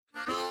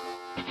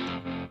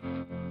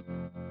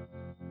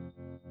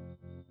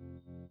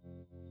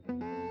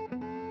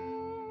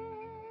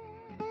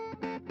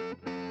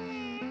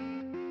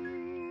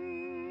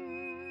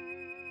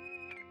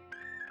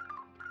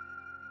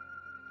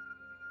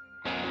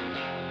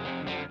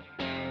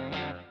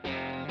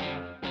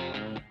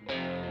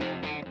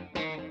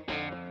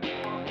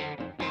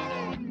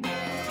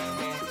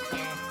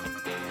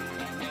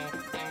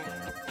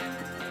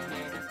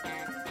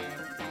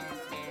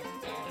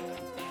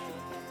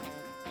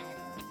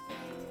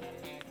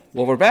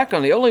Well, we're back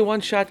on the Only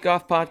One Shot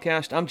Golf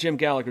Podcast. I'm Jim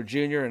Gallagher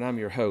Jr., and I'm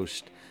your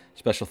host.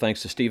 Special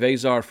thanks to Steve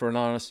Azar for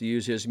allowing us to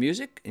use his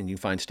music, and you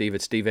can find Steve at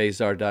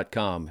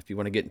steveazar.com. If you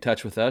want to get in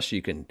touch with us,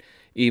 you can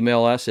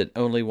email us at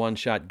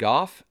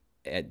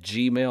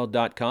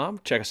onlyoneshotgolf@gmail.com.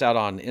 Check us out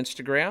on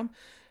Instagram,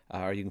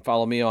 or you can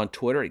follow me on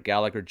Twitter at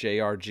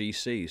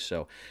GallagherJRGC.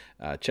 So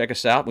check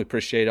us out. We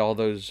appreciate all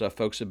those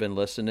folks who have been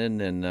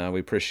listening, and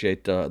we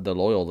appreciate the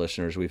loyal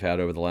listeners we've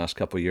had over the last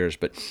couple of years.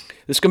 But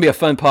this is going to be a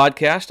fun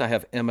podcast. I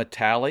have Emma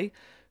Talley,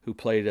 who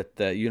played at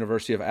the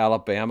University of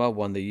Alabama,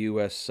 won the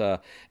U.S.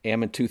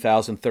 Am in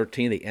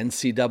 2013, the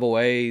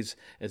NCAAs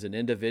as an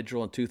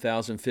individual in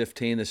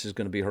 2015. This is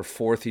going to be her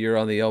fourth year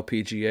on the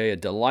LPGA. A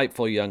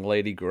delightful young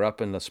lady, grew up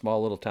in the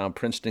small little town,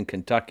 Princeton,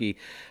 Kentucky.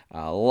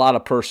 A lot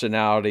of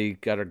personality,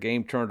 got her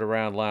game turned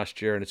around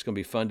last year, and it's going to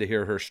be fun to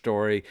hear her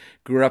story.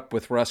 Grew up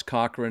with Russ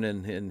Cochran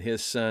and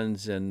his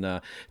sons, and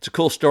it's a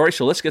cool story.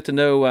 So let's get to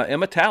know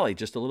Emma Talley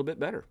just a little bit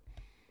better.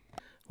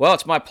 Well,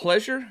 it's my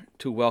pleasure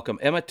to welcome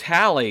Emma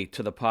Talley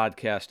to the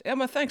podcast.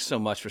 Emma, thanks so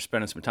much for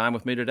spending some time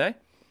with me today.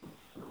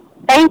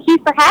 Thank you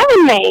for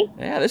having me.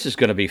 Yeah, this is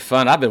going to be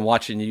fun. I've been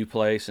watching you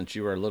play since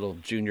you were a little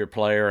junior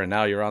player, and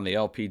now you're on the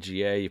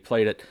LPGA. You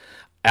played at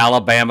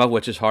Alabama,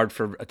 which is hard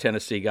for a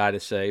Tennessee guy to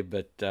say,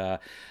 but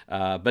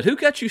who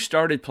got you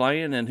started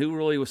playing, and who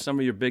really was some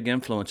of your big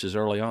influences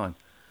early on?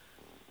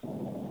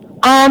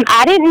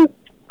 I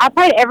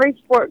played every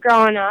sport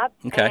growing up,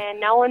 Okay. And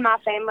no one in my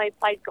family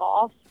played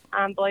golf,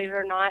 believe it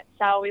or not.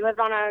 So we lived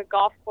on a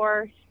golf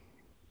course,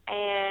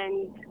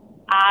 and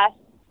I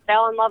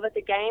fell in love with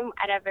the game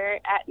at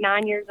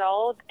 9 years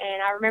old.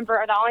 And I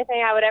remember the only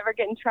thing I would ever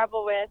get in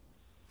trouble with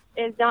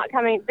is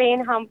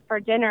being home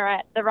for dinner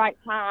at the right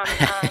time.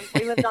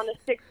 We lived on the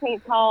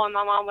 16th hole, and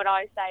my mom would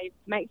always say,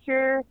 "Make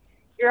sure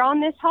you're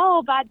on this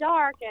hole by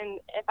dark." And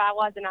if I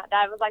wasn't,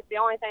 that was like the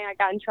only thing I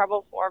got in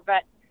trouble for.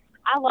 But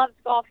I loved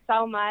golf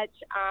so much.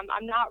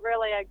 I'm not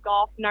really a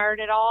golf nerd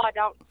at all.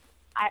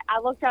 I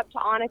looked up to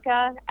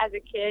Annika as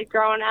a kid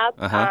growing up.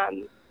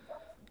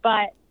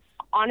 But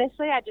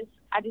honestly, I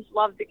just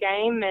loved the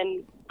game,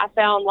 and I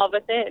fell in love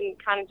with it and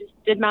kind of just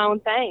did my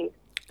own thing.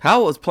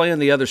 How was playing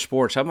the other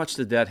sports? How much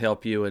did that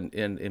help you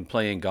in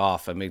playing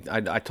golf? I mean,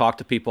 I talk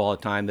to people all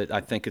the time that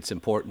I think it's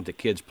important that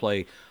kids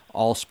play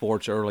all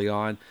sports early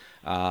on.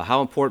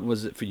 How important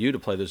was it for you to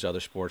play those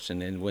other sports,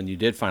 and when you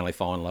did finally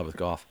fall in love with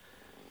golf?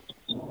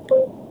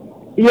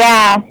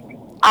 Yeah,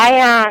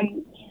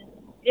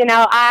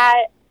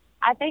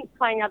 I think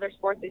playing other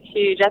sports is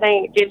huge. I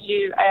think it gives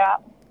you,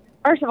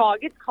 first of all,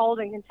 it gets cold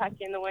in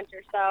Kentucky in the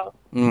winter. So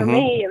for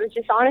me, it was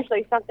just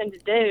honestly something to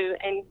do.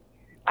 And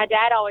my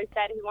dad always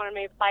said he wanted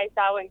me to play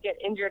so I wouldn't get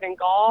injured in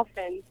golf.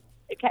 And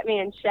it kept me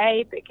in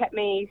shape. It kept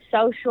me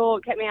social.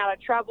 It kept me out of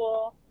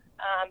trouble.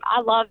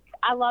 I loved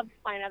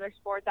playing other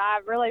sports.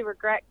 I really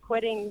regret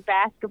quitting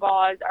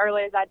basketball as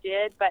early as I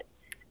did, but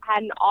I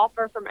had an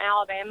offer from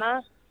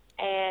Alabama,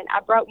 and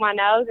I broke my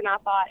nose, and I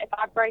thought, if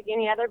I break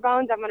any other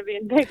bones, I'm going to be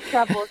in big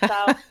trouble.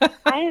 So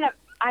I ended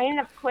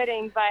up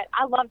quitting, but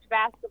I loved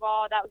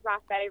basketball. That was my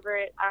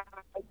favorite.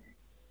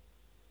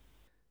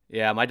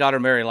 Yeah, my daughter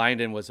Mary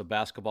Langdon was a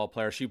basketball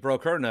player. She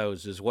broke her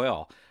nose as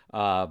well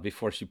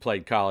before she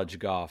played college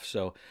golf.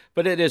 So,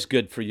 but it is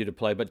good for you to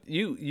play. But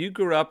you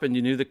grew up and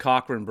you knew the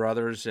Cochran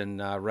brothers and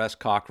Russ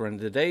Cochran.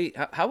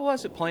 How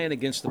was it playing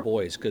against the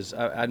boys? Because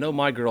I know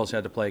my girls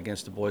had to play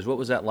against the boys. What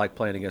was that like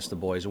playing against the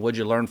boys, and what did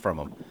you learn from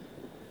them?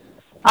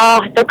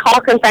 The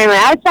Cochran family.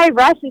 I would say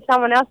Russ is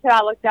someone else who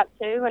I looked up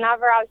to.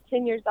 Whenever I was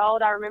 10 years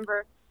old, I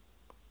remember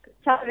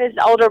some of his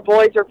older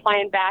boys were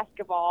playing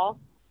basketball.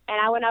 And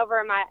I went over,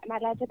 and my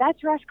dad said,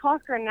 "That's Russ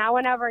Cochran." And I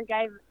went over and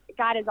got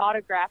his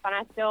autograph, and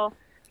I still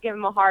give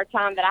him a hard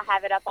time that I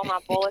have it up on my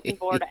bulletin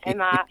board in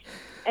my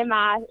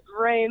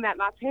room at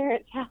my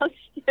parents' house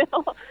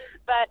still.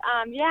 But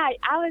I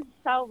was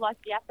so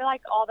lucky. I feel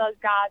like all those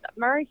guys,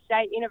 Murray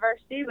State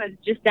University was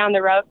just down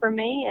the road from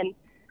me, and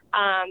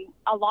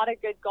a lot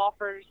of good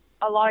golfers,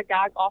 a lot of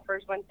guy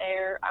golfers went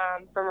there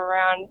from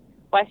around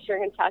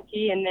Western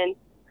Kentucky, and then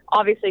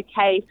obviously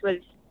Case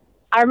was.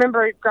 I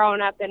remember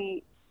growing up,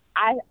 and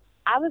I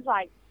was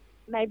like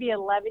maybe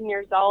 11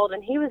 years old,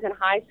 and he was in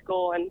high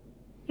school, and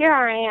here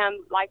I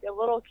am, like a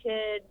little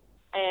kid,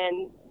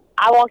 and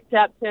I walked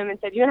up to him and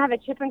said, "You want to have a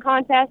chipping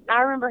contest?" And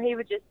I remember he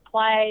would just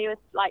play.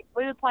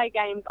 We would play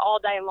games all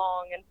day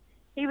long, and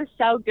he was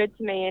so good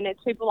to me, and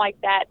it's people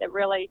like that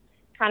really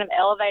kind of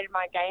elevated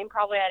my game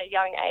probably at a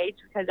young age,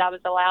 because I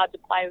was allowed to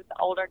play with the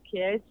older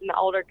kids and the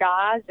older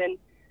guys, and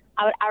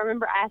I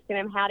remember asking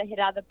him how to hit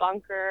out of the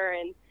bunker,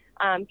 and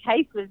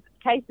Case is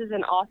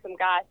an awesome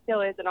guy,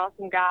 still is an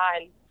awesome guy,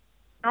 and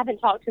I haven't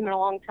talked to him in a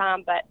long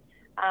time, but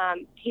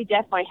he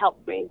definitely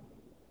helped me.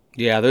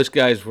 Yeah, those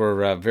guys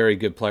were very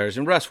good players,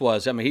 and Russ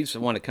was. I mean, he's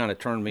the one that kind of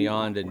turned me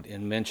on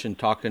and mentioned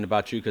talking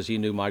about you because he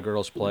knew my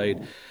girls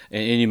played,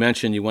 and you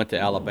mentioned you went to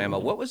Alabama.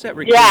 What was that?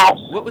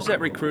 What was that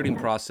recruiting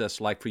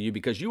process like for you?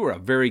 Because you were a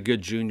very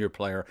good junior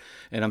player,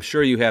 and I'm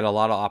sure you had a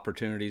lot of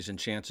opportunities and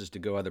chances to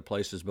go other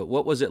places. But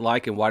what was it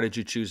like, and why did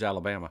you choose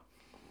Alabama?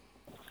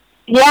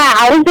 Yeah,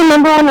 I was the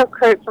number one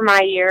recruit for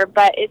my year,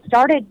 but it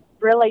started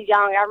really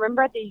young. I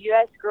remember at the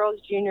U.S. Girls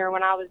Junior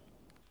when I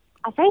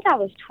think I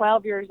was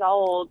 12 years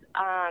old.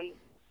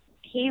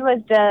 He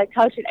was the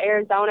coach at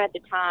Arizona at the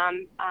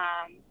time,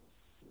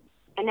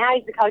 and now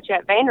he's the coach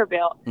at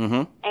Vanderbilt.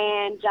 Mm-hmm.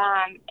 And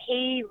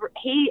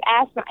he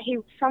asked me, he's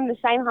from the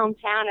same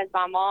hometown as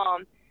my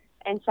mom,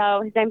 and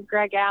so his name's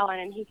Greg Allen,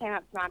 and he came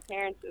up to my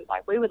parents and was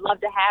like, "We would love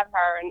to have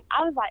her." And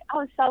I was like, I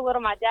was so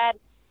little. My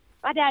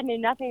dad knew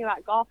nothing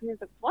about golf, and he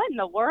was like, "What in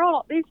the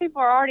world? These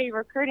people are already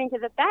recruiting."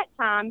 Because at that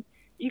time,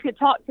 you could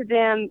talk to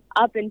them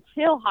up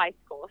until high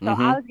school. So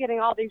I was getting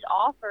all these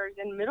offers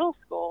in middle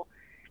school,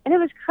 and it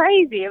was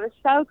crazy. It was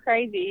so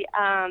crazy.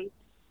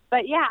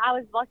 But yeah, I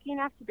was lucky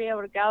enough to be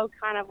able to go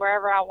kind of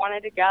wherever I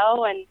wanted to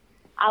go, and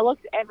I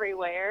looked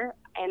everywhere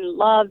and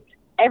loved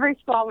every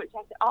school I went to.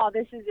 I said, "Oh,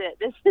 this is it.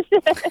 This is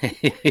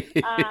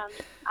it."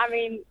 I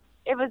mean,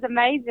 it was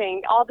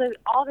amazing. All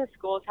the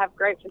schools have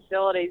great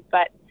facilities,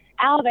 but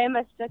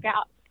Alabama stuck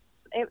out.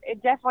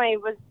 It definitely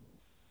was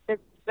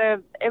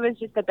it was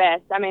just the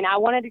best. I mean, I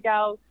wanted to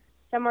go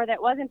somewhere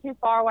that wasn't too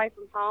far away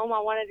from home. I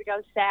wanted to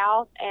go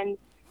south, and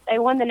they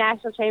won the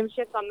national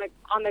championships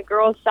on the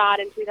girls' side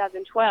in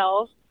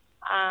 2012,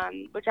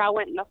 which I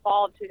went in the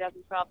fall of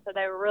 2012. So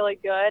they were really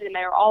good, and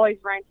they were always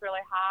ranked really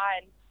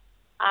high.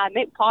 And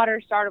Mick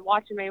Potter started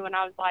watching me when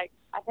I was I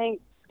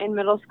think in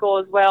middle school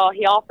as well.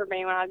 He offered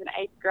me when I was in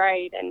 8th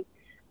grade, and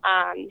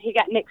he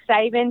got Nick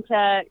Saban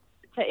to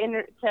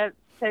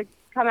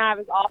come out of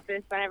his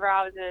office whenever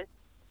I was a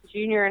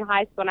junior in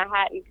high school and I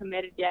hadn't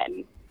committed yet.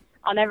 And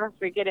I'll never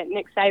forget it.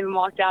 Nick Saban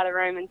walked out of the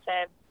room and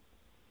said,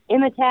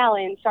 "Emma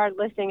Talley," and started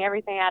listing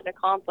everything I'd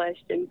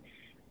accomplished. And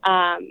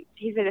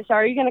he said, "So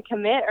are you going to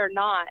commit or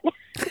not?" And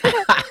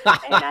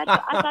I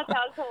thought that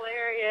was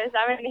hilarious.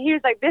 I mean, he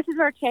was like, "This is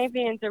where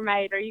champions are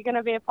made. Are you going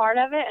to be a part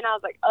of it?" And I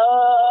was like,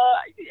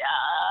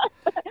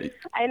 yeah.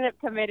 I ended up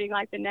committing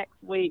the next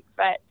week,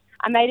 but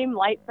I made him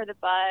late for the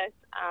bus.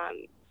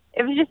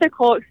 It was just a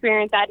cool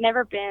experience. I'd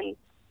never been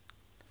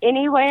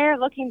anywhere.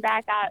 Looking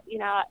back,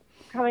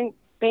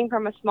 being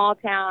from a small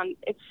town,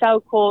 it's so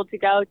cool to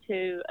go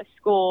to a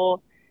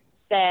school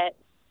that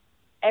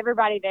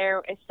everybody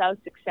there is so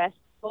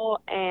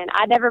successful, and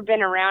I'd never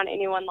been around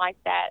anyone like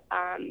that.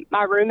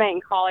 My roommate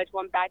in college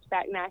won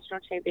back-to-back national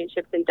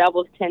championships in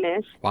doubles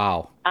tennis.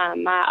 Wow.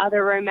 My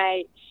other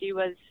roommate, she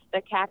was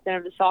the captain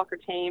of the soccer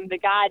team. The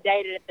guy I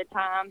dated at the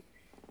time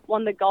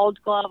won the Gold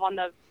Glove on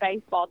the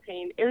baseball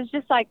team. It was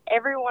just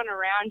everyone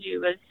around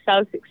you was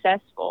so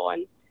successful,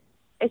 and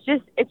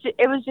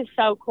it was just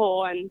so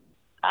cool. And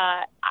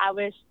I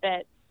wish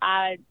that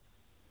I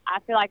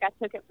feel like I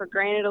took it for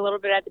granted a little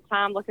bit at the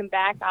time. Looking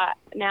back,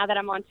 now that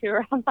I'm on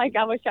tour, I'm like,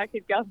 I wish I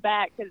could go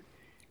back because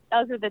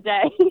those were the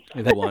days.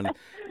 That one.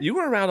 You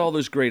were around all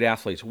those great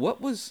athletes.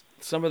 What were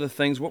some of the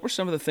things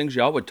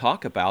y'all would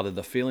talk about and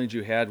the feelings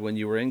you had when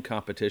you were in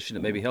competition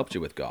that maybe helped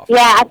you with golf?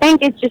 Yeah, I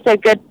think it's just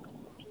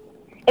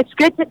it's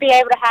good to be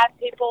able to have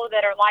people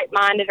that are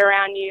like-minded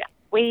around you.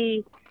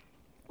 We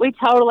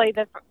totally,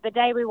 the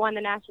day we won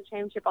the national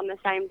championship on the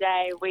same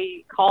day,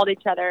 we called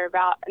each other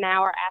about an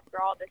hour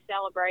after all the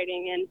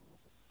celebrating, and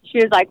she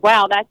was like,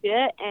 "Wow, that's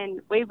it?"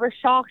 And we were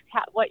shocked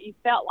what you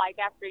felt like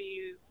after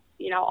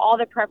all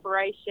the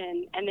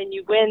preparation, and then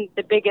you win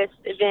the biggest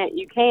event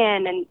you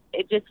can, and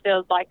it just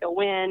feels like a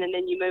win, and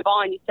then you move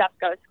on. You still have to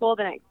go to school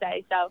the next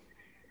day. So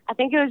I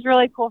think it was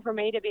really cool for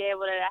me to be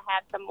able to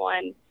have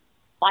someone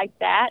like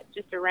that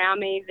just around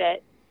me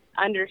that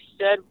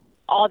understood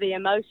all the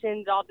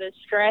emotions, all the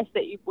stress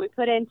that we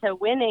put into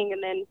winning.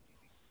 And then,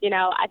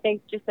 I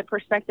think just the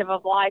perspective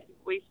of life,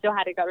 we still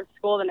had to go to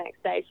school the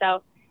next day.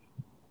 So,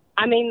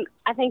 I mean,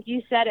 I think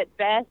you said it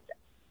best.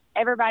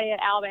 Everybody at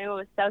Alabama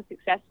was so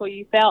successful.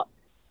 You felt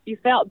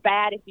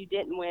bad if you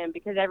didn't win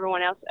because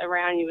everyone else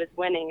around you was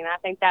winning. And I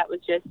think that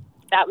was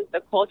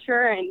the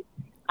culture. And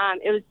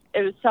it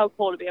was so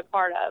cool to be a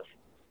part of.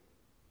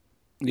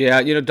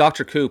 Yeah,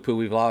 Dr. Coop, who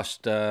we've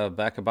lost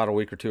back about a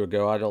week or two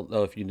ago, I don't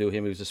know if you knew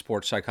him. He was a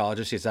sports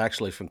psychologist. He's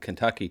actually from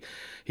Kentucky.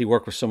 He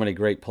worked with so many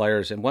great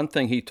players. And one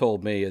thing he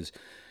told me is,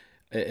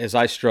 as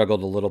I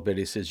struggled a little bit,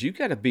 he says, you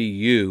got to be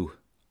you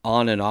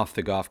on and off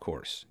the golf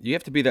course. You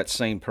have to be that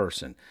same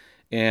person.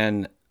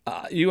 And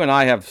you and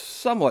I have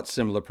somewhat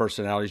similar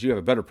personalities. You have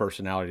a better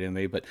personality than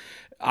me, but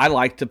I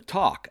like to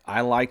talk. I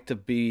like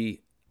to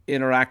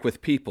interact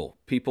with people.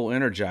 People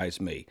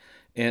energize me.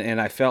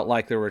 And I felt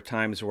like there were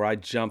times where I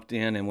jumped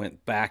in and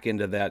went back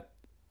into that,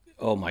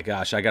 oh my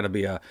gosh, I got to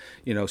be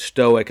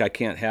stoic. I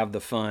can't have the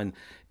fun.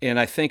 And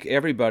I think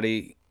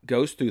everybody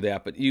goes through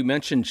that. But you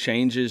mentioned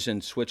changes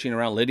and switching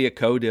around. Lydia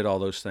Ko did all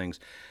those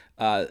things.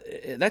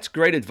 That's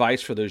great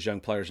advice for those young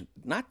players.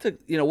 Not to,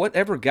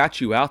 whatever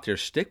got you out there,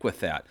 stick with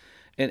that.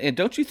 And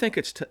don't you think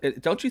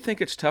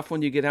it's tough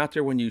when you get out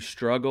there, when you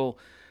struggle?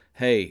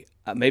 Hey,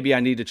 maybe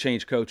I need to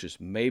change coaches.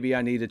 Maybe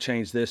I need to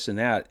change this and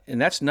that.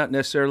 And that's not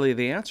necessarily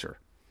the answer.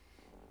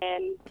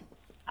 And,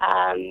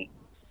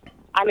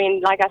 I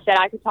mean, like I said,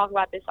 I could talk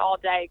about this all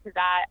day because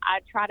I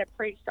try to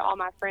preach to all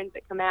my friends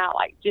that come out,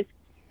 just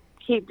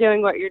keep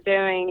doing what you're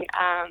doing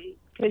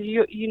because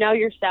you know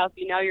yourself,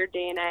 you know your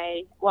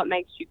DNA, what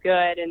makes you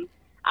good. And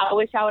I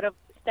wish I would have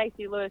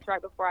Stacey Lewis,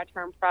 right before I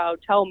turned pro,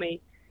 told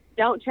me,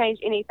 don't change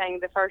anything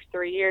the first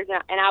 3 years.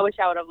 And I wish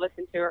I would have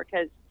listened to her,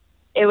 because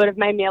it would have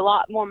made me a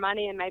lot more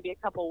money and maybe a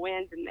couple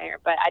wins in there.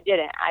 But I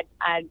didn't.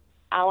 I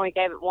only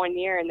gave it 1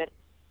 year, and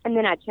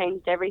then I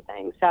changed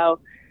everything. So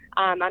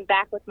I'm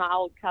back with my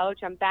old coach.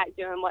 I'm back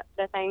doing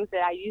the things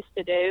that I used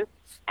to do,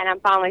 and I'm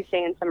finally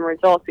seeing some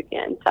results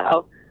again.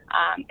 So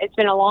it's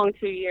been a long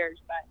 2 years,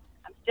 but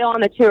I'm still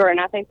on the tour, and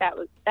I think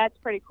that's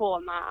pretty cool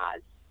in my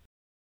eyes.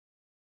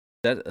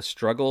 That a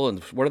struggle, and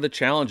what are the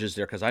challenges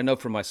there? Because I know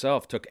for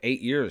myself, it took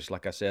 8 years,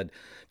 like I said,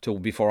 till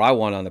before I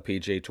won on the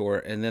PGA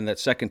Tour, and then that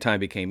second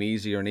time became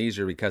easier and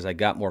easier because I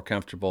got more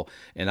comfortable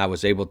and I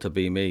was able to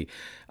be me.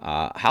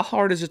 How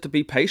hard is it to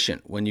be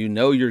patient when you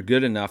know you're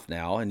good enough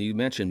now? And you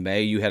mentioned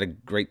May, you had a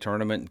great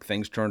tournament and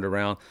things turned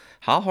around.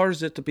 How hard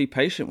is it to be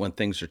patient when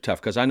things are tough?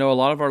 Because I know a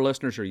lot of our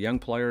listeners are young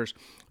players;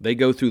 they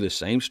go through the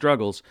same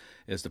struggles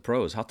as the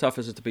pros. How tough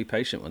is it to be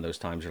patient when those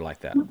times are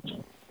like that?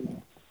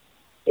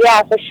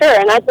 Yeah, for sure,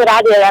 and that's what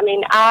I did. I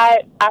mean,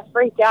 I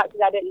freaked out because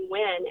I didn't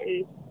win,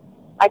 and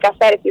like I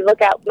said, if you look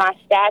at my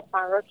stats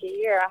my rookie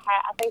year,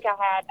 I think I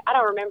had, I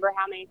don't remember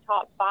how many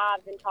top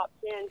fives and top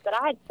tens, but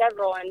I had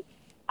several, and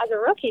as a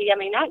rookie, I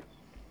mean, that's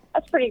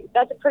a pretty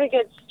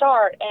good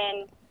start,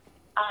 and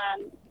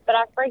but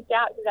I freaked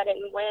out because I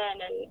didn't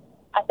win, and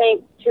I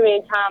think too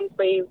many times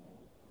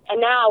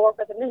and now I work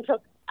with a mental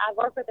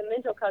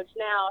coach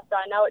now, so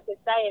I know what to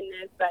say in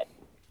this, but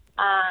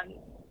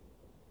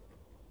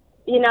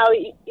you know,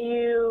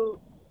 you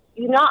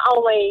not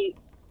only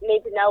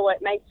need to know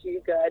what makes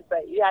you good,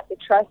 but you have to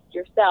trust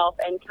yourself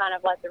and kind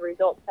of let the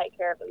results take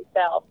care of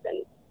themselves.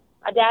 And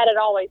my dad had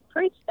always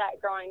preached that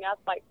growing up,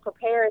 like,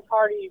 prepare as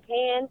hard as you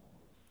can,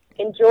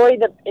 enjoy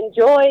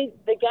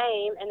the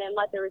game, and then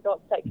let the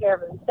results take care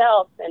of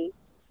themselves. And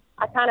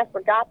I kind of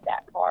forgot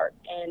that part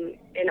and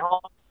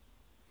all.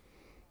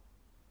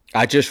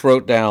 I just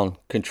wrote down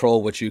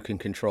control what you can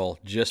control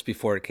just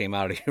before it came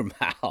out of your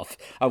mouth.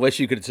 I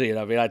wish you could see it.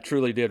 I mean, I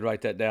truly did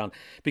write that down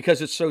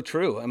because it's so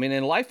true. I mean,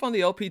 in life on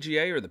the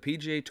LPGA or the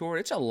PGA Tour,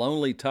 it's a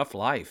lonely, tough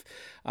life.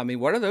 I mean,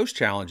 what are those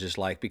challenges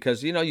like?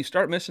 Because, you know, you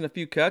start missing a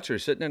few cuts or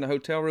sitting in a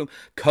hotel room.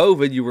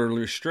 COVID, you were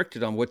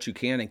restricted on what you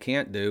can and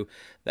can't do.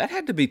 That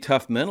had to be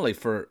tough mentally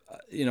for,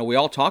 you know, we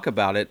all talk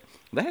about it.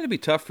 That had to be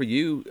tough for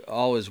you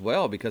all as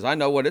well, because I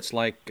know what it's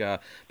like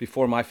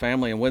before my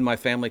family and when my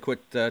family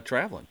quit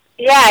traveling.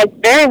 Yeah, it's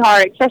very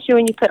hard, especially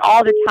when you put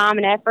all the time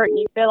and effort and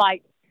you feel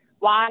like,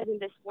 why isn't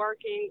this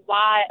working?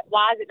 Why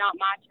is it not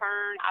my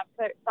turn? I've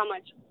put so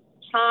much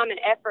time and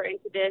effort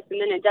into this,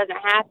 and then it doesn't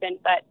happen.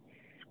 But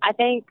I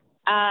think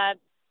I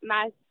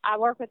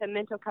work with a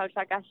mental coach,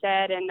 like I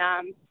said,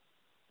 and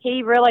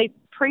he really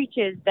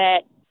preaches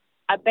that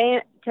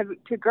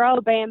to grow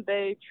a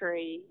bamboo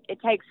tree,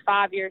 it takes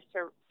 5 years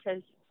to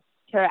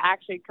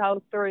actually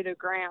go through the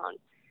ground.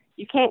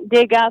 You can't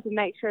dig up and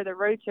make sure the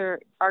roots are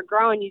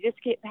growing. You just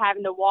keep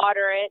having to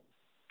water it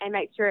and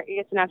make sure it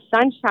gets enough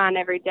sunshine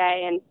every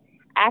day. And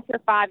after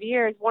 5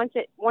 years, once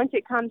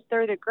it comes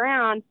through the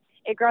ground,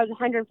 it grows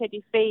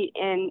 150 feet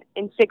in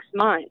 6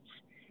 months.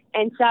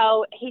 And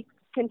so he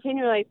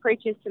continually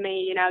preaches to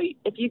me, you know,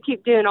 if you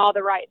keep doing all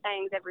the right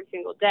things every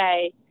single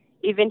day,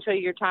 eventually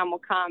your time will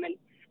come. And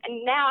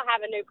now I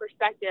have a new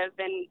perspective.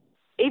 And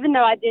even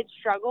though I did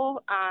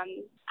struggle,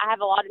 I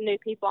have a lot of new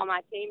people on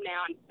my team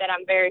now that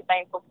I'm very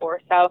thankful for.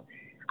 So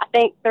I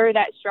think through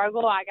that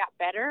struggle, I got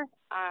better.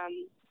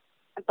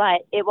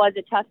 But it was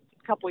a tough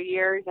couple of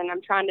years, and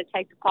I'm trying to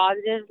take the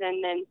positives.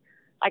 And then,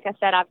 like I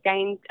said, I've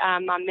gained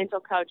my mental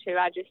coach, who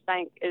I just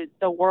think is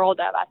the world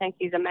of. I think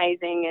he's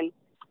amazing, and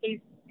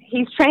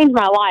he's changed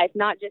my life,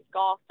 not just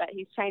golf, but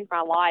he's changed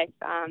my life.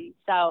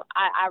 So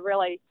I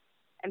really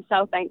am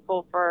so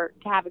thankful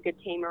to have a good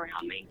team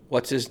around me.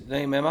 What's his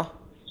name, Emma?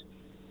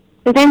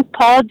 His name's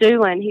Paul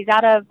Doolin. He's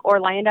out of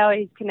Orlando.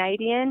 He's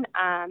Canadian.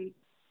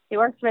 He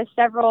works with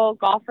several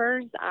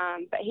golfers,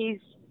 but he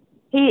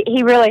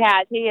really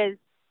has. He is.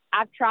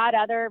 I've tried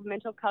other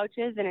mental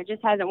coaches, and it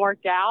just hasn't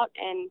worked out.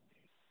 And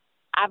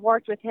I've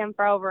worked with him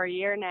for over a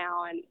year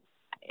now, and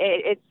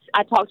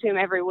I talk to him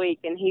every week,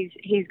 and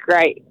he's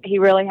great. He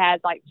really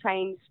has, like,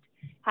 changed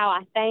how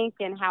I think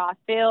and how I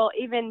feel.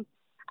 Even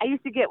I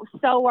used to get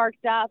so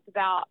worked up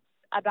about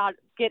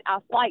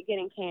a flight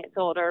getting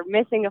canceled or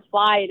missing a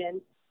flight,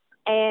 and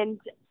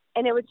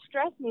it would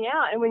stress me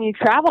out. And when you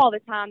travel all the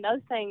time,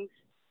 those things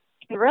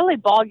can really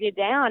bog you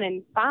down.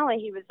 And finally,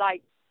 he was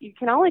like, you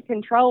can only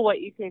control what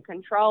you can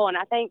control. And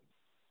I think,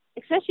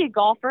 especially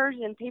golfers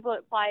and people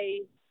that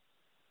play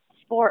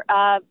sports,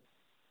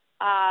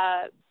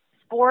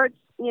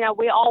 you know,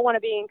 we all want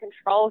to be in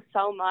control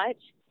so much.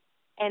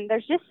 And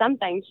there's just some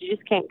things you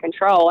just can't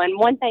control. And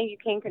one thing you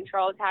can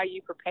control is how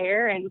you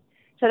prepare. And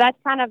so that's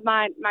kind of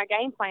my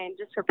game plan.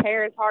 Just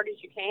prepare as hard as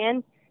you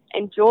can.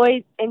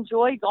 Enjoy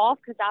golf,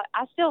 because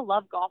I still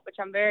love golf, which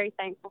I'm very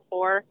thankful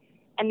for,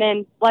 and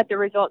then let the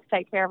results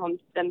take care of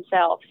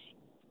themselves.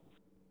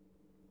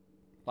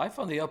 Life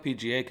on the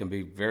LPGA can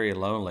be very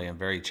lonely and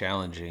very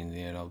challenging.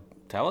 You know,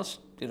 tell us,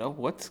 you know,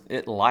 what's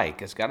it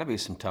like? It's got to be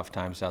some tough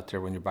times out there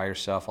when you're by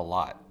yourself a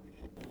lot.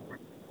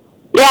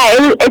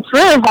 Yeah, it's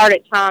really hard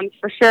at times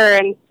for sure.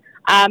 And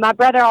my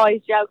brother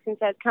always jokes and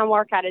says, "Come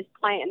work at his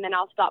plant, and then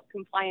I'll stop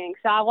complaining."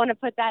 So I want to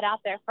put that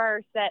out there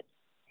first. That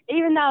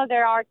even though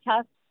there are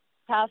tough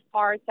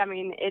parts, I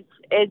mean,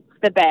 it's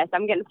the best.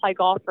 I'm getting to play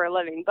golf for a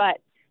living, but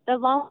the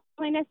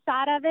loneliness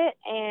side of it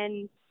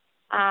and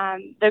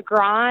the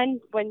grind,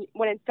 when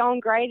it's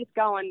going great, it's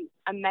going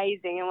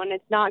amazing, and when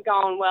it's not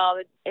going well,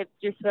 it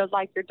just feels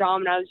like your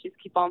dominoes just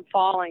keep on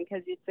falling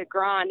because it's a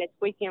grind. It's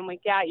week in,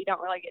 week out. You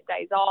don't really get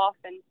days off,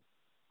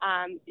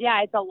 and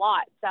yeah, it's a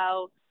lot.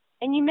 So,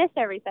 and you miss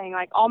everything.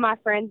 Like all my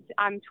friends,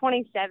 I'm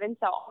 27,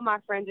 so all my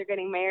friends are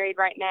getting married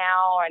right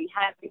now and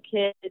having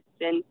kids,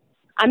 and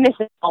I'm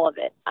missing all of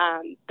it.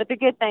 But the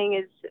good thing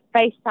is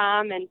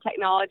FaceTime and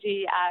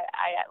technology.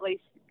 I at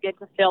least get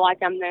to feel like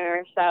I'm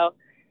there. So,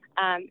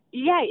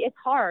 yeah, it's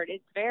hard.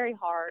 It's very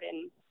hard,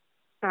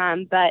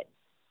 and but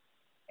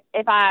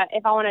if I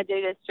want to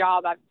do this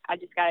job, I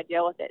just got to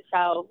deal with it.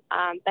 So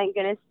thank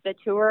goodness the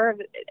tour.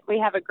 We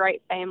have a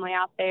great family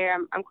out there.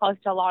 I'm close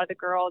to a lot of the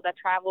girls. I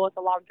travel with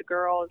a lot of the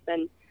girls,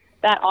 and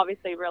that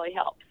obviously really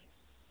helps.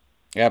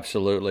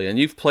 Absolutely. And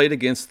you've played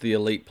against the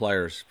elite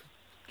players,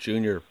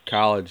 junior,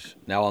 college,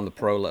 now on the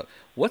pro level.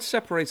 What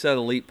separates that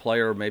elite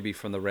player maybe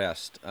from the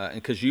rest?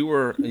 Because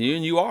you're an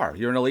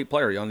elite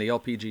player. You're on the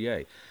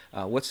LPGA.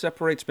 What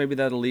separates maybe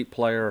that elite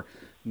player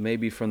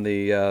maybe from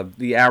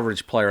the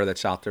average player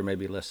that's out there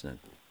maybe listening?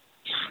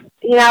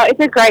 You know, it's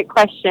a great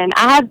question.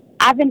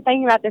 I've been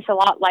thinking about this a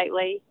lot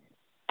lately,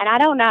 and I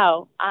don't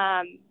know.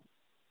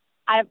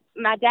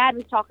 My dad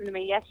was talking to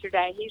me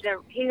yesterday.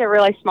 He's a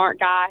really smart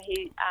guy.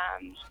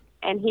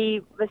 And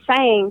he was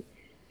saying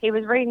he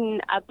was reading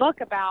a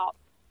book about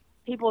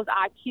people's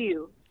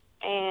IQ,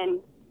 and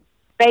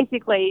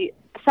basically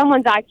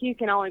someone's IQ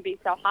can only be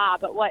so high,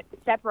 but what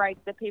separates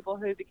the people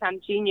who become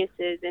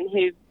geniuses and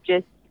who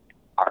just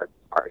are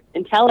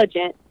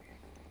intelligent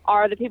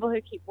are the people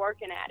who keep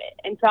working at it.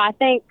 And so I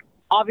think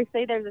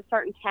obviously there's a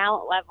certain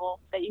talent level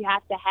that you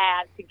have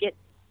to get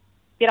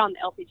on the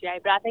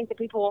LPGA, but I think the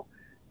people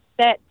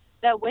that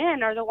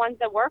win are the ones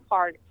that work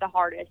the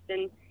hardest.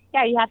 And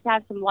yeah, you have to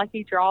have some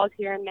lucky draws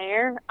here and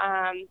there.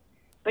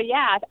 But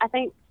yeah, I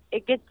think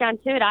it gets down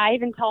to it. I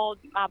even told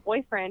my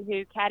boyfriend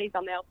who caddies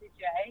on the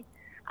LPGA,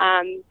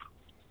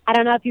 I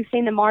don't know if you've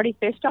seen the Marty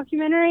Fish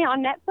documentary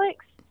on Netflix,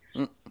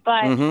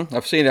 but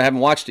I've seen it. I haven't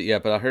watched it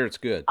yet, but I heard it's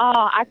good.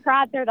 Oh, I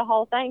cried through the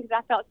whole thing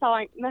because I felt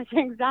so much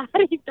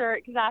anxiety through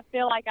it because I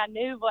feel like I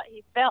knew what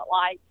he felt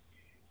like.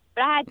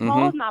 But I had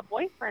told my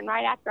boyfriend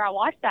right after I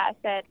watched that,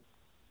 I said,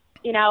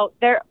 you know,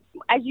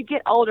 as you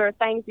get older,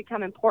 things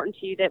become important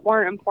to you that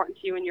weren't important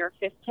to you when you were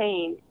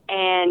 15.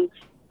 And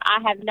I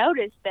have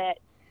noticed that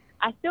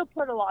I still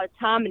put a lot of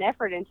time and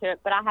effort into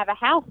it, but I have a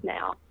house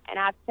now, and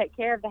I have to take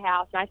care of the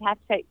house, and I have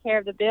to take care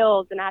of the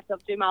bills, and I have to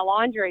do my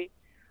laundry.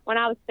 When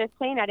I was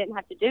 15, I didn't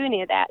have to do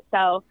any of that.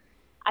 So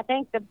I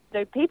think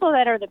the people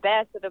that are the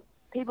best are the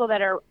people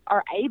that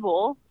are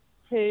able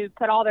to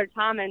put all their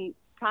time and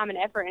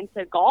effort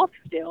into golf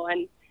still.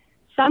 And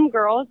some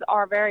girls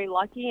are very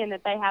lucky in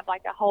that they have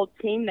like a whole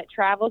team that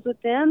travels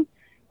with them,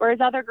 whereas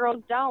other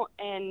girls don't.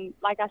 And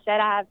like I said,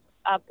 I have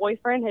a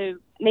boyfriend who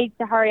needs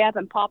to hurry up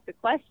and pop the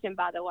question,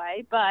 by the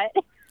way, but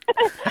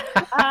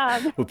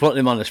we're putting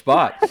him on the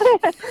spot.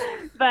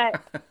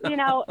 But you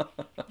know,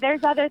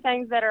 there's other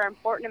things that are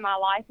important in my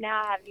life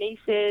now. I have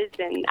nieces,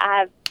 and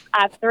I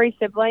have 3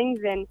 siblings,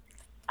 and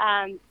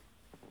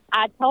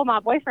I told my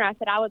boyfriend, I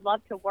said I would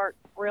love to work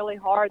really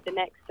hard the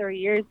next 3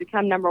 years,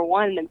 become number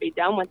 1, and then be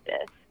done with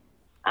this.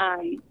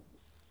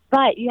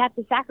 But you have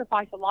to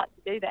sacrifice a lot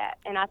to do that,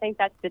 and I think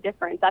that's the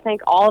difference. I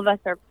think all of us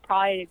are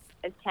probably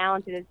as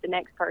talented as the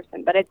next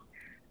person, but it's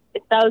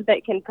those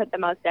that can put the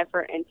most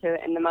effort into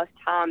it and the most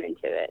time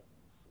into it.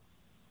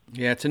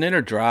 Yeah, it's an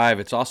inner drive.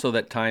 It's also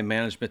that time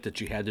management that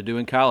you had to do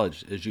in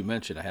college. As you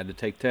mentioned, I had to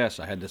take tests.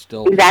 I had to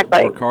still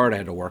work hard. I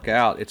had to work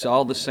out. It's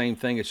all the same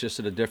thing. It's just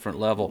at a different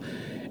level.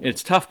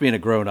 It's tough being a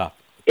grown-up.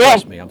 Yeah.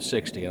 Trust me, I'm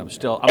 60, and I'm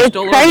still crazy.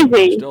 learning.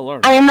 I'm still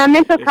learning. I mean, my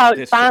mental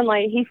coach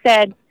finally, he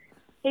said,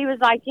 he was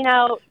like, you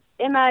know,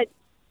 Emma,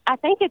 I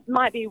think it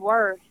might be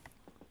worth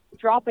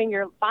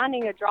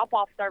finding a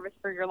drop-off service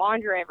for your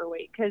laundry every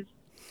week, because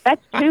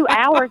that's 2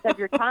 hours of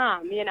your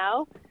time, you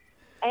know,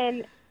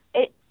 and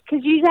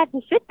because you have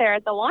to sit there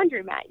at the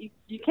laundromat.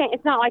 You can't.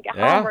 It's not like at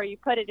home where you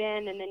put it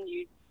in and then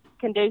you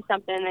can do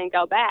something and then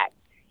go back.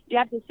 You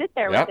have to sit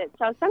there with it.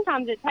 So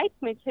sometimes it takes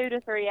me 2 to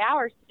 3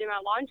 hours to do my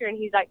laundry, and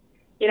he's like,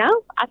 you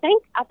know, I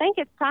think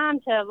it's time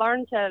to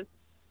learn to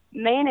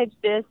manage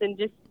this and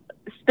just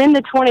spend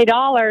the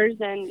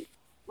 $20 and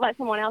let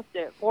someone else do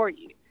it for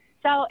you.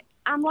 So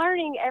I'm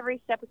learning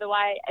every step of the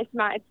way. It's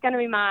going to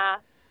be my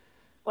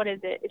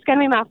It's going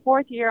to be my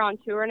 4th year on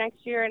tour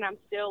next year, and I'm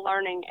still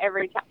learning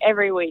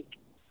every week.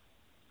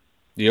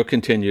 You'll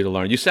continue to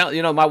learn.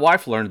 My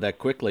wife learned that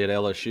quickly at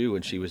LSU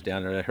when she was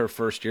down there. Her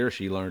first year,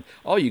 she learned,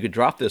 you could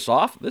drop this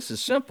off? This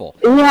is simple.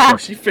 Yeah. So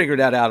she figured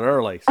that out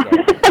early. So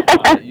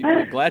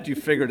I'm glad you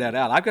figured that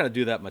out. I've got to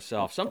do that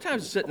myself.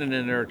 Sometimes sitting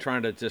in there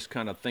trying to just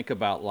kind of think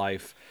about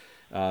life,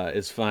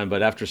 is fun.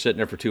 But after sitting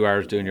there for 2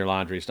 hours doing your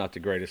laundry, it's not the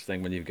greatest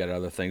thing when you've got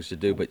other things to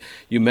do. But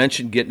you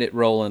mentioned getting it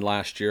rolling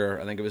last year.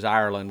 I think it was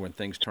Ireland when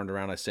things turned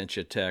around. I sent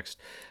you a text.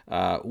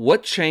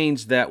 What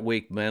changed that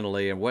week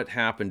mentally, and what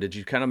happened? Did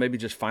you kind of maybe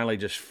just finally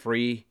just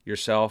free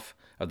yourself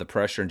of the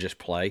pressure and just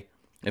play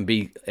and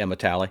be Emma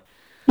Talley?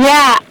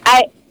 Yeah,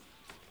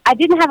 I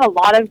didn't have a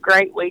lot of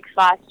great weeks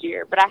last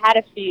year, but I had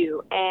a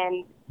few,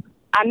 and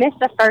I missed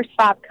the first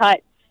 5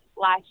 cuts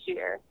last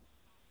year.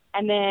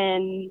 And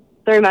then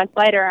 3 months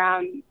later,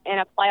 I'm in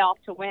a playoff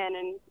to win,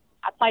 and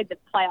I played the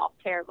playoff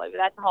terribly, but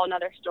that's a whole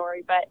other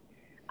story. But,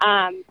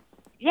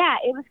 yeah,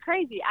 it was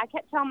crazy. I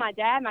kept telling my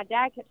dad. My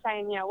dad kept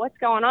saying, what's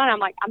going on? I'm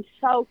like, I'm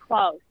so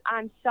close.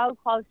 I'm so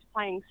close to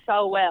playing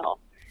so well.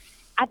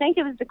 I think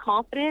it was the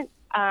confidence.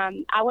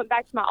 I went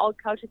back to my old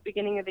coach at the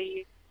beginning of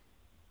the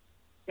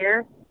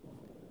year.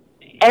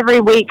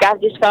 Every week, I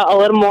just felt a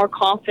little more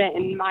confident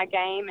in my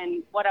game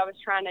and what I was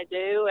trying to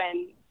do,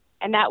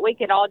 and that week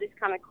it all just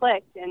kind of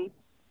clicked. And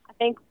I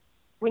think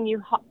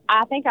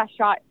I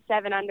shot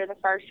 7 under the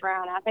first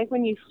round. I think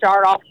when you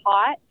start off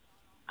hot,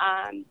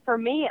 for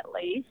me at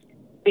least,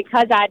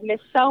 because I'd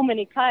missed so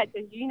many cuts,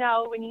 as you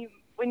know, when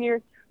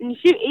you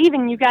shoot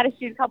even, you got to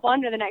shoot a couple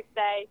under the next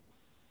day.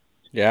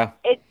 Yeah,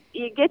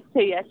 it gets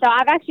to you. So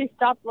I've actually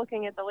stopped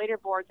looking at the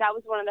leaderboards. That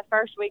was one of the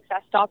first weeks I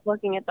stopped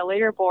looking at the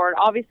leaderboard.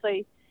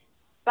 Obviously,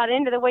 by the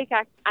end of the week,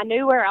 I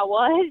knew where I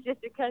was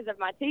just because of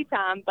my tee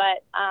time,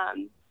 but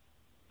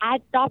I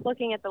stopped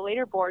looking at the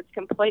leaderboards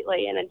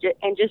completely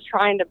and just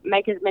trying to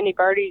make as many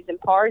birdies and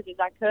pars as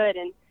I could,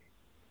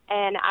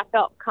 and I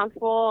felt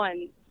comfortable,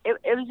 and it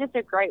was just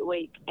a great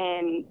week.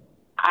 And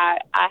I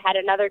had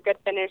another good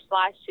finish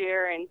last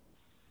year and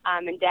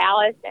in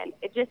Dallas, and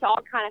it just all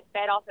kind of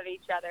fed off of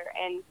each other.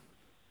 And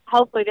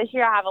hopefully this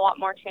year I have a lot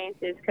more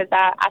chances because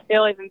I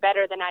feel even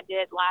better than I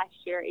did last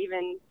year,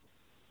 even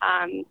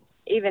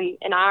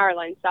in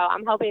Ireland. So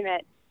I'm hoping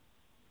that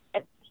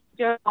if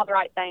doing all the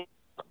right things,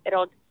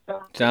 it'll.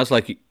 Sounds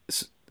like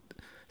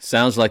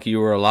you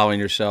were allowing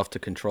yourself to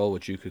control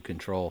what you could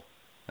control,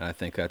 and I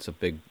think that's a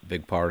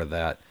big part of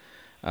that.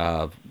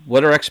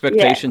 What are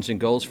expectations and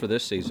goals for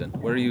this season?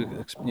 What are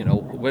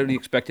what are you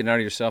expecting out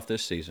of yourself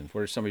this season?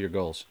 What are some of your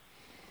goals?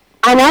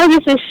 I know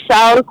this is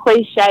so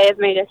cliche of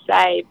me to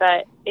say,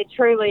 but it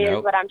truly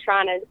is what I'm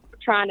trying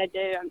to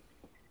do.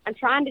 I'm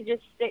trying to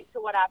just stick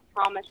to what I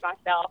promised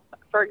myself.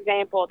 For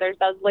example, there's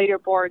those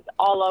leaderboards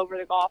all over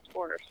the golf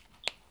course,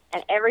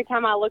 and every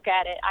time I look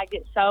at it, I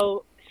get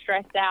so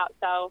stressed out.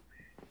 So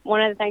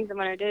one of the things I'm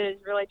going to do is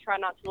really try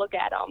not to look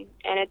at them,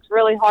 and it's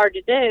really hard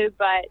to do,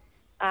 but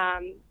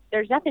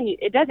there's nothing.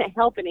 It doesn't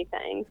help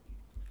anything.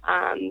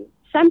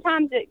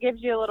 Sometimes it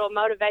gives you a little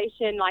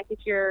motivation, like if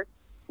you're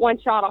one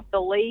shot off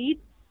the lead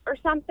or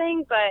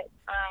something. But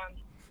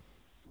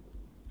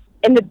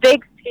in the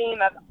big scheme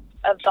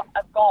of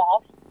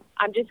golf,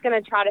 I'm just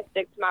going to try to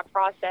stick to my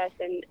process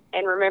and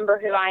remember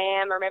who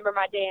I am, remember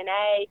my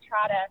DNA,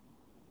 try to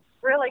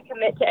really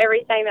commit to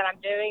everything that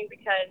I'm doing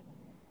because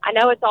I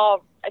know it's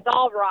all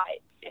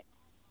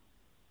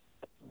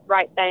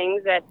right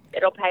things that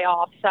it'll pay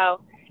off.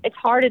 So it's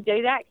hard to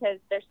do that because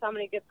there's so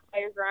many good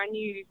players around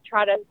you. You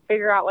try to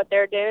figure out what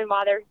they're doing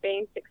while they're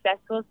being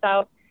successful.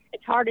 So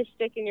it's hard to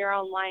stick in your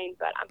own lane,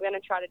 but I'm going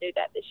to try to do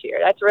that this year.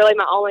 That's really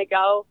my only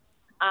goal.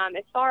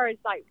 As far as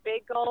like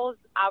big goals,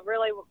 I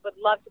really would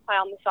love to play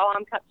on the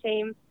Solheim Cup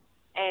team,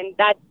 and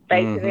that's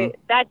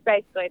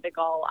basically the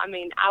goal. I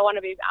mean, I want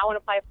to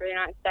play for the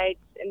United States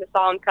in the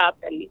Solheim Cup,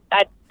 and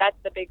that's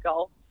the big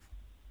goal.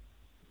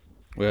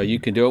 Well, you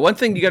can do it. One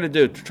thing you got to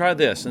do, try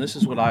this, and this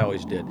is what I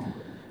always did.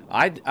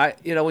 I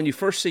when you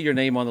first see your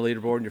name on the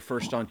leaderboard and you're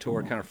first on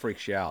tour, it kind of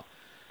freaks you out.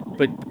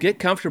 But get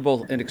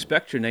comfortable and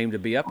expect your name to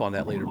be up on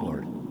that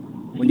leaderboard.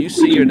 When you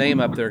see your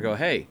name up there, go,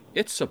 hey,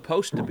 it's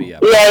supposed to be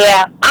up.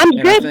 Yeah. I'm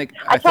good.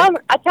 I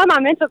tell my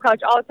mental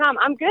coach all the time,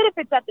 I'm good if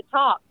it's at the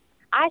top.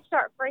 I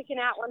start freaking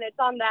out when it's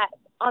on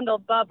the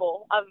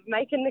bubble of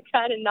making the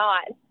cut and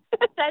not.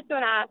 That's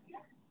when I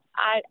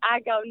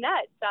go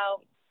nuts.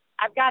 So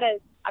I've got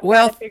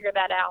to figure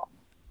that out.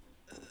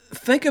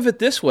 Think of it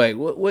this way: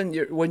 when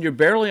you're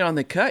barely on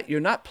the cut,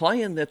 you're not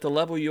playing at the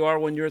level you are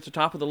when you're at the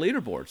top of the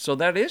leaderboard. So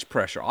that is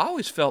pressure. I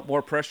always felt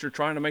more pressure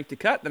trying to make the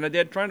cut than I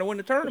did trying to win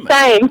the tournament.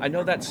 Same. I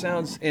know that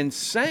sounds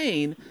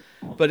insane,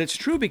 but it's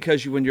true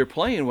because when you're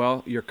playing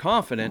well, you're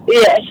confident,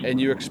 and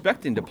you're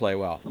expecting to play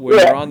well. When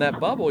you're on that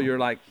bubble, you're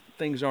like,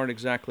 things aren't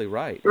exactly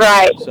right.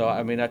 Right. So,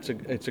 I mean, it's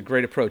a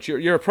great approach.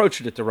 You're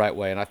approaching it the right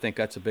way, and I think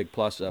that's a big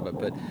plus of it.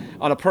 But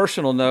on a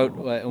personal note,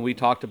 and we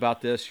talked about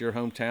this, your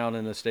hometown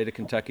in the state of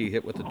Kentucky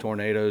hit with the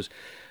tornadoes,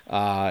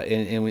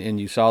 and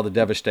you saw the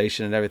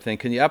devastation and everything.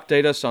 Can you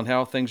update us on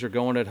how things are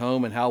going at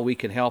home and how we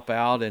can help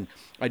out? And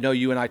I know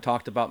you and I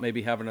talked about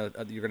maybe having you're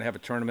going to have a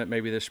tournament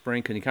maybe this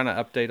spring. Can you kind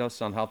of update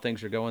us on how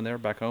things are going there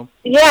back home?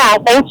 Yeah,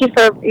 thank you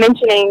for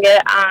mentioning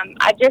it.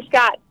 I've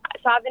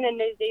been in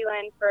New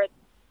Zealand for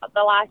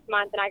the last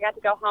month, and I got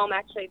to go home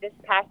actually this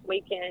past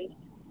weekend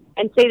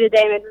and see the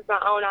damage with my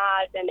own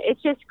eyes, and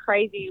it's just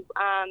crazy.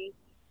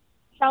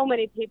 So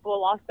many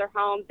people lost their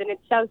homes, and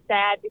it's so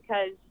sad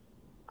because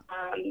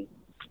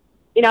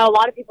a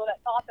lot of people that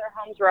thought their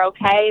homes were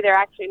okay, they're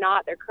actually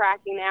not. They're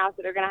cracking now,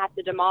 so they're going to have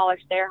to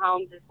demolish their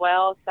homes as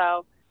well.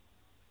 So,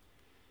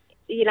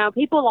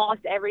 people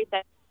lost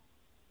everything.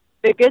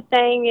 The good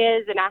thing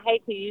is, and I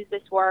hate to use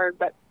this word,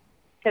 but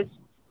because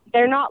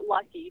they're not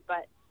lucky,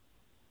 but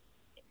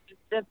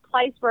the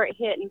place where it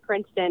hit in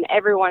Princeton,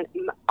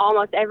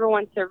 almost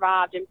everyone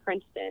survived in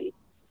Princeton.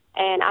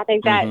 And I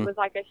think that was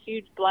like a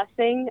huge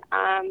blessing.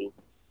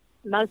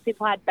 Most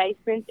people had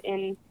basements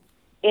in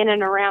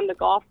and around the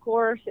golf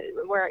course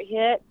where it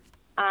hit.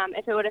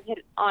 If it would have hit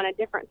on a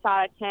different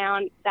side of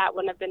town, that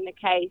wouldn't have been the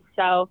case.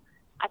 So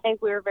I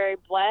think we were very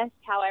blessed.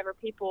 However,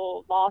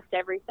 people lost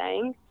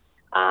everything,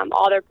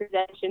 all their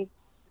possessions,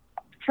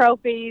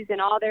 trophies, and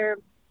all their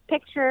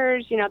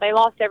pictures. They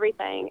lost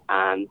everything.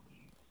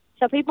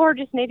 So people are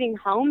just needing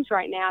homes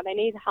right now. They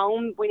need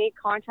homes. We need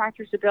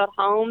contractors to build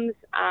homes.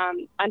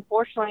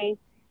 Unfortunately,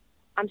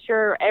 I'm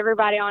sure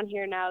everybody on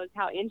here knows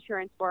how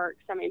insurance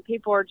works. I mean,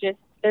 people are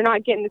they're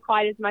not getting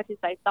quite as much as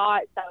they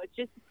thought. So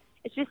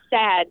it's just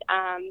sad.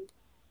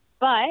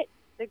 But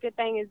the good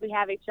thing is we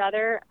have each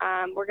other.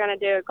 We're going to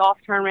do a golf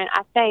tournament,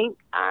 I think,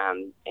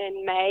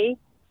 in May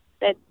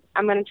that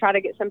I'm going to try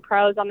to get some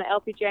pros on the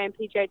LPGA and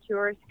PGA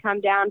tours to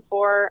come down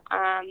for.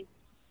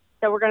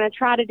 So we're going to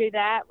try to do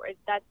that.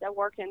 That's a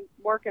work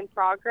in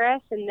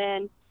progress. And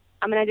then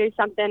I'm going to do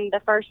something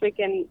the first week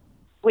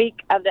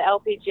of the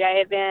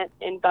LPGA event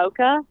in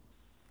Boca.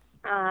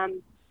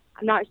 I'm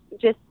not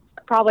just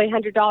probably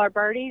 $100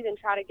 birdies and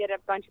try to get a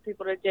bunch of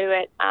people to do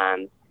it.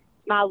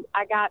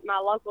 I got my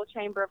local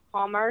Chamber of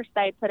Commerce.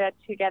 They put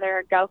together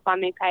a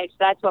GoFundMe page. So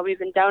that's what we've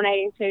been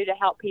donating to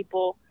help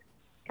people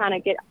kind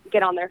of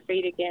get on their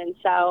feet again.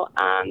 So,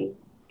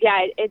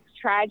 it's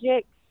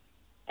tragic.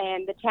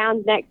 And the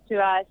towns next to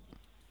us,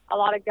 a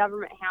lot of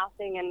government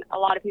housing and a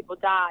lot of people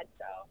died.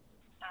 So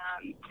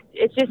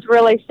it's just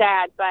really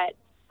sad, but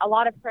a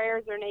lot of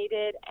prayers are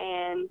needed.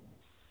 And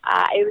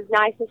it was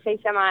nice to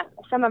see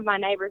some of my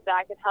neighbors that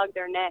I could hug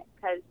their neck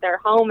because their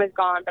home is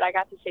gone, but I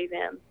got to see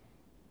them.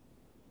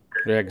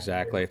 Yeah,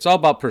 exactly. It's all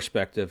about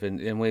perspective,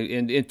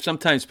 and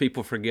sometimes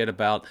people forget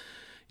about,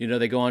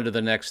 they go on to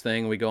the next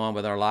thing. We go on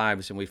with our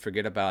lives, and we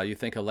forget about. You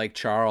think of Lake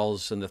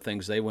Charles and the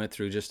things they went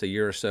through just a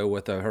year or so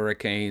with the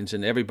hurricanes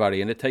and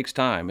everybody, and it takes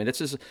time. And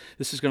this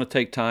is going to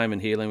take time and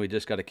healing. We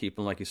just got to keep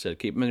them, like you said,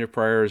 keep them in your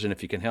prayers. And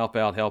if you can help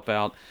out, help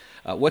out.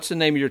 What's the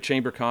name of your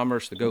Chamber of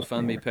Commerce, the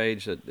GoFundMe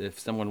page? That if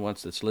someone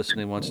that's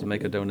listening wants to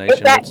make a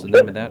donation, what's the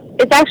name of that?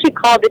 It's actually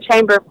called the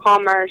Chamber of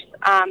Commerce.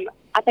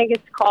 I think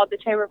it's called the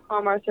Chamber of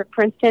Commerce of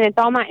Princeton. It's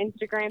on my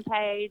Instagram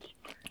page,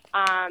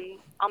 on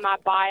my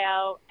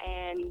bio,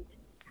 and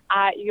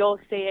you'll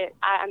see it.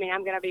 I'm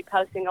going to be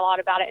posting a lot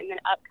about it in the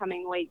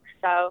upcoming weeks.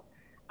 So,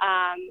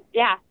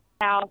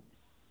 how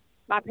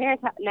my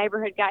parents'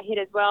 neighborhood got hit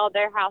as well.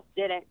 Their house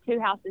didn't. 2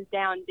 houses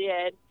down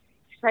did.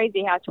 It's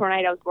crazy how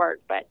tornadoes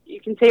work. But you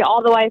can see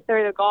all the way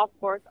through the golf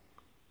course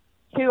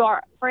to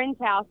our friend's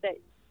house that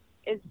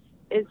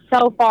is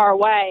so far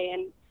away,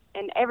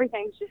 and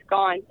everything's just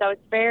gone. So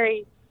it's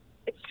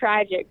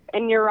tragic.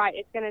 And you're right.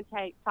 It's going to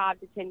take 5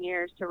 to 10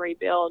 years to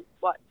rebuild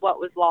what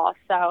was lost.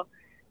 So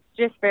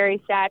just very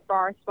sad for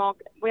our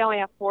we only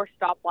have 4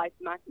 stoplights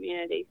in my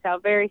community. So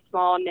very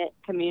small knit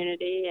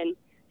community, and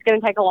it's going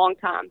to take a long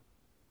time.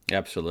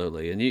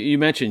 Absolutely. And you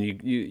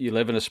mentioned you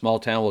live in a small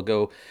town. We'll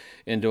go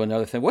into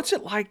another thing. What's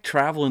it like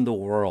traveling the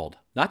world?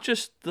 Not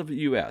just the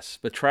U.S.,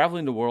 but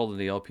traveling the world in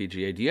the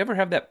LPGA. Do you ever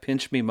have that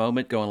pinch me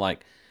moment going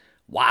like,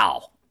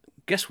 wow,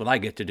 guess what I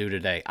get to do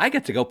today? I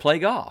get to go play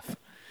golf.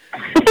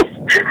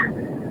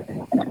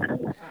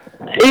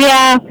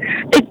 Yeah,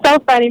 it's so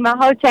funny. My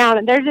whole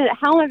town, there's a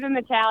helmet and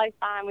metallic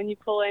sign when you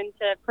pull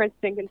into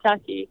Princeton,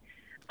 Kentucky.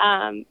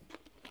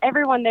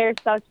 Everyone there is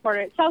so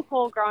supportive. It's so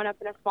cool growing up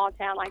in a small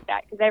town like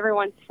that because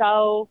everyone's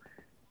so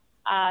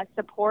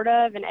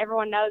supportive, and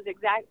everyone knows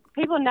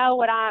people know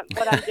what I'm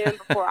doing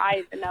before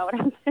I even know what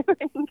I'm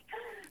doing.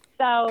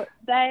 So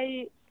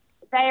they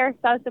are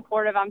so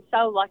supportive. I'm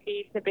so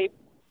lucky to be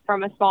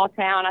from a small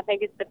town. I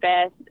think it's the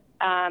best.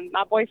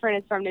 My boyfriend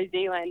is from New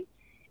Zealand,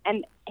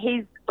 and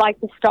he's like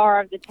the star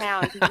of the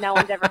town because no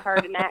one's ever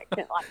heard an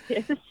accent like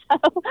this.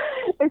 So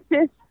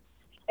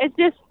it's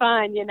just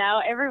fun,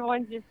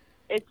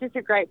 it's just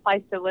a great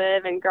place to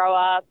live and grow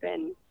up,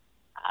 and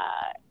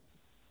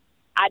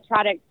I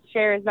try to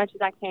share as much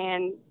as I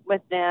can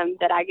with them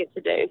that I get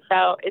to do.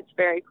 So it's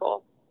very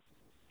cool.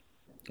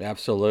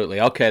 Absolutely.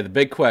 Okay, the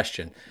big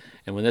question.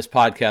 And when this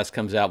podcast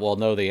comes out, we'll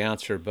know the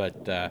answer.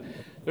 But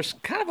there's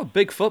kind of a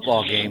big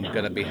football game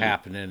going to be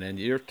happening, and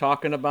you're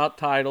talking about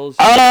titles.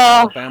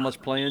 Alabama's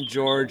playing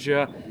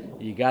Georgia.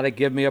 You got to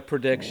give me a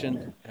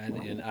prediction,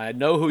 and I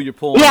know who you're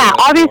pulling. Yeah,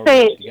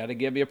 obviously. You got to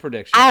give me a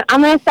prediction.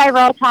 I'm going to say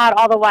Roll Tide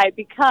all the way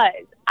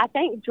because I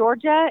think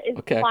Georgia is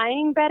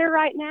playing better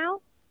right now,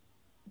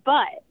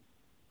 but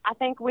I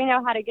think we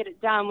know how to get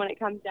it done when it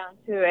comes down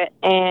to it.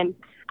 And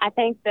I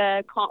think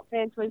the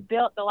confidence was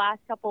built the last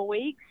couple of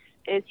weeks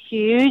is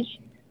huge.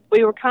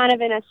 We were kind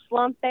of in a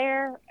slump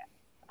there,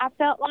 I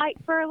felt like,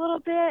 for a little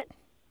bit.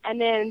 And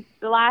then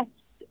the last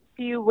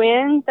few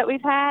wins that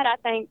we've had, I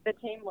think the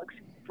team looks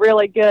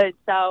really good.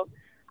 So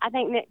I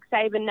think Nick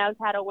Saban knows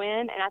how to win,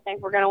 and I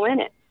think we're going to win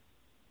it.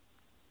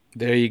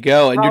 There you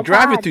go. And Roll you're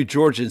driving Tide. through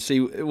Georgia, and see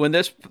when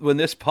this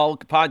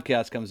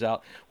podcast comes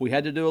out, we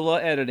had to do a little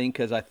editing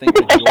because I think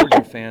the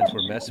Georgia fans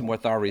were messing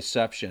with our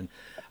reception.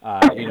 A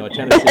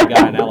Tennessee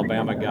guy, an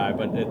Alabama guy,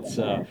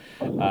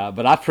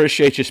 but I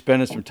appreciate you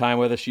spending some time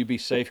with us. You be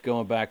safe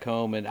going back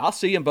home, and I'll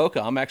see you in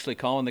Boca. I'm actually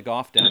calling the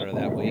golf down there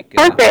that week,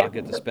 and Perfect. I'll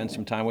get to spend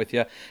some time with you.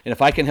 And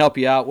if I can help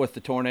you out with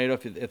the Tornado,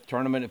 if the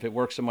tournament, if it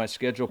works in my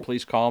schedule,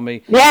 please call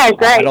me. Yeah,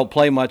 great. I don't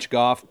play much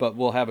golf, but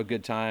we'll have a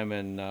good time,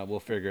 and we'll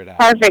figure it out.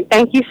 Perfect.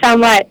 Thank you so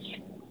much.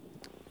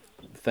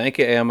 Thank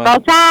you, Emma. Roll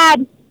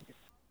Tide.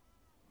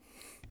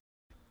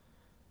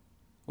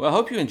 Well, I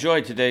hope you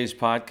enjoyed today's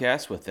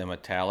podcast with Emma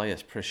Talley. I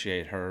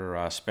appreciate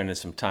her spending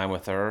some time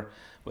with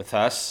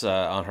us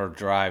on her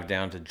drive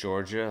down to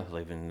Georgia,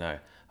 leaving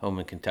home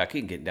in Kentucky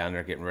and getting down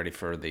there, getting ready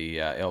for the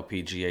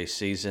LPGA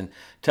season.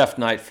 Tough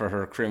night for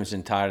her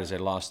Crimson Tide as they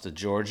lost to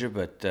Georgia,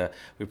 but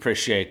we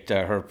appreciate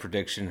her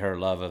prediction, her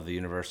love of the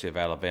University of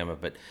Alabama.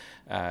 But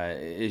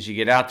as you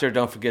get out there,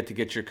 don't forget to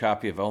get your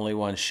copy of Only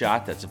One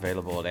Shot. That's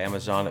available at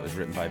Amazon. It was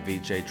written by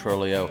B.J.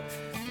 Trolio.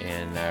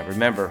 And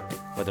remember,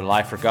 whether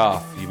life or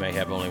golf, you may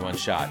have only one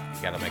shot.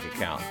 You got to make it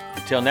count.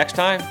 Until next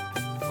time,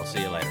 we'll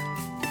see you later.